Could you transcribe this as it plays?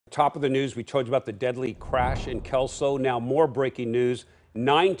Top of the news, we told you about the deadly crash in Kelso. Now more breaking news.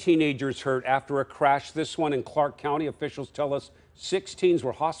 9 teenagers hurt after a crash. This one in Clark County. Officials tell us 6 teens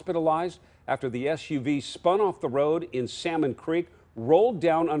were hospitalized after the SUV spun off the road in Salmon Creek, rolled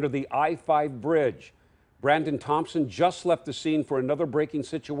down under the I-5 bridge. Brandon Thompson just left the scene for another breaking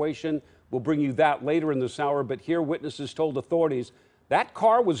situation. We'll bring you that later in this hour, but here witnesses told authorities that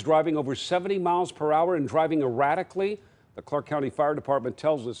car was driving over 70 miles per hour and driving erratically. The Clark County Fire Department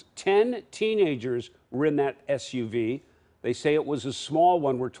tells us 10 teenagers were in that SUV. They say it was a small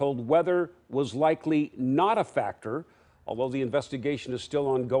one. We're told weather was likely not a factor. Although the investigation is still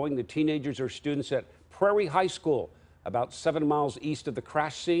ongoing, the teenagers are students at Prairie High School, about 7 miles east of the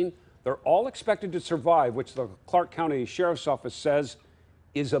crash scene. They're all expected to survive, which the Clark County Sheriff's Office says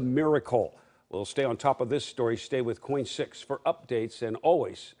is a miracle. We'll stay on top of this story. Stay with KOIN 6 for updates and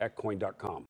always at KOIN.com.